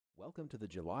Welcome to the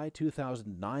July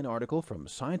 2009 article from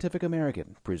Scientific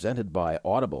American, presented by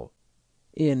Audible.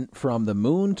 In From the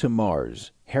Moon to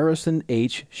Mars, Harrison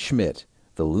H. Schmitt,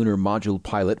 the lunar module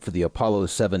pilot for the Apollo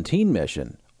 17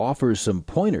 mission, offers some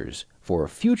pointers for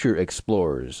future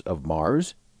explorers of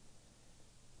Mars.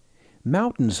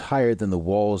 Mountains higher than the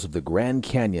walls of the Grand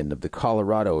Canyon of the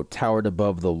Colorado towered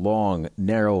above the long,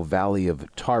 narrow valley of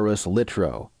Taurus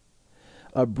Littrow.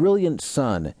 A brilliant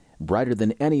sun, brighter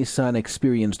than any sun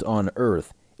experienced on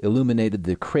Earth, illuminated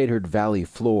the cratered valley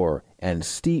floor and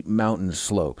steep mountain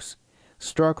slopes,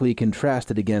 starkly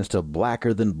contrasted against a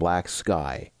blacker-than-black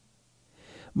sky.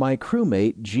 My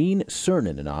crewmate Gene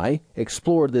Cernan and I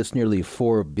explored this nearly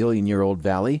 4-billion-year-old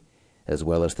valley, as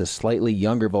well as the slightly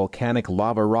younger volcanic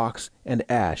lava rocks and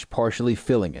ash partially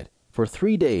filling it, for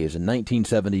 3 days in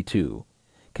 1972,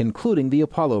 concluding the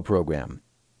Apollo program.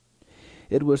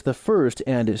 It was the first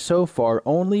and so far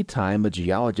only time a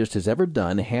geologist has ever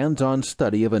done hands-on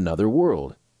study of another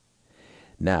world.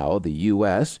 Now, the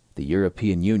U.S., the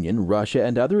European Union, Russia,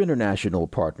 and other international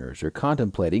partners are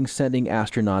contemplating sending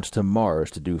astronauts to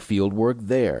Mars to do field work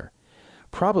there,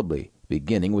 probably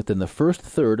beginning within the first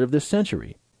third of this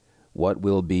century. What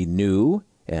will be new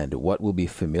and what will be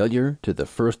familiar to the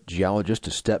first geologist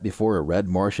to step before a red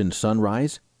Martian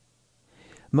sunrise?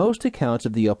 Most accounts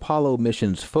of the Apollo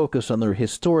missions focus on their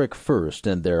historic first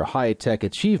and their high-tech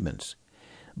achievements,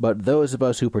 but those of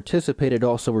us who participated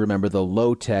also remember the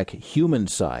low-tech human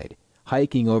side,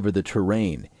 hiking over the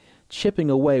terrain, chipping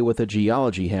away with a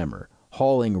geology hammer,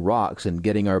 hauling rocks and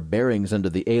getting our bearings under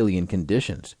the alien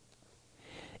conditions.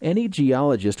 Any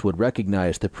geologist would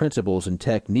recognize the principles and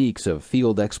techniques of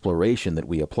field exploration that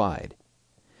we applied.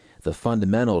 The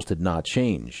fundamentals did not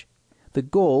change. The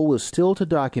goal was still to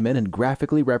document and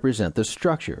graphically represent the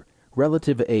structure,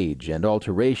 relative age, and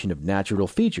alteration of natural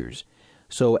features,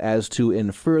 so as to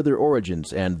infer their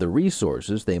origins and the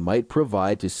resources they might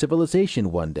provide to civilization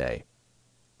one day.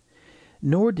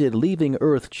 Nor did leaving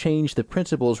Earth change the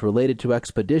principles related to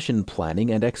expedition planning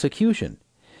and execution,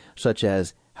 such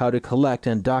as how to collect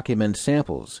and document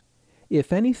samples.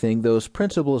 If anything, those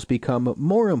principles become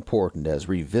more important as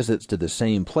revisits to the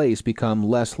same place become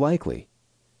less likely.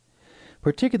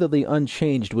 Particularly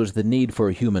unchanged was the need for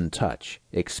human touch,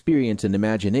 experience, and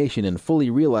imagination in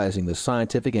fully realizing the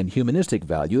scientific and humanistic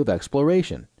value of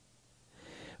exploration.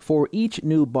 For each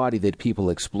new body that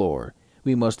people explore,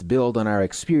 we must build on our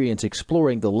experience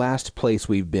exploring the last place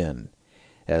we've been,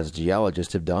 as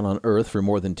geologists have done on Earth for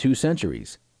more than 2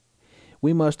 centuries.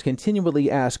 We must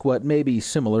continually ask what may be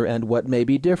similar and what may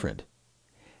be different.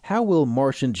 How will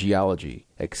Martian geology,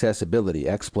 accessibility,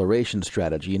 exploration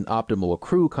strategy, and optimal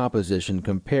crew composition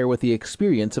compare with the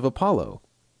experience of Apollo?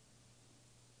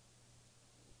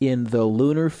 In the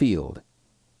lunar field,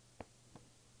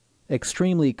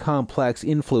 extremely complex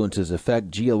influences affect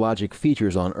geologic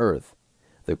features on Earth.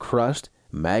 The crust,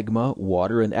 magma,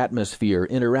 water, and atmosphere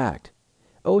interact.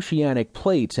 Oceanic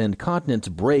plates and continents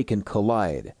break and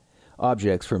collide.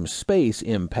 Objects from space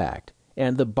impact,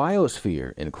 and the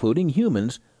biosphere, including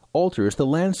humans, alters the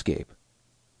landscape.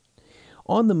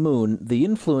 On the Moon, the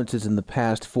influences in the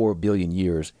past 4 billion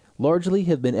years largely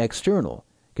have been external,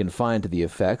 confined to the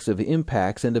effects of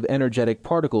impacts and of energetic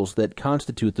particles that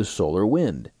constitute the solar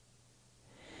wind.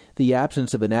 The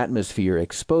absence of an atmosphere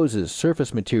exposes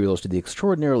surface materials to the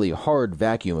extraordinarily hard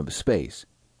vacuum of space.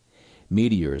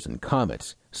 Meteors and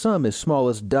comets, some as small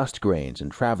as dust grains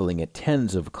and traveling at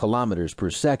tens of kilometers per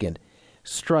second,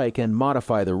 strike and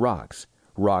modify the rocks,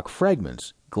 rock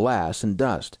fragments, glass, and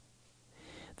dust.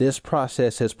 This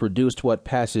process has produced what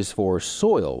passes for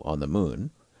soil on the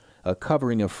Moon, a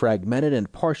covering of fragmented and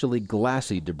partially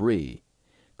glassy debris,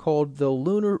 called the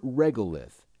lunar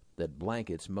regolith, that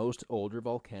blankets most older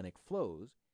volcanic flows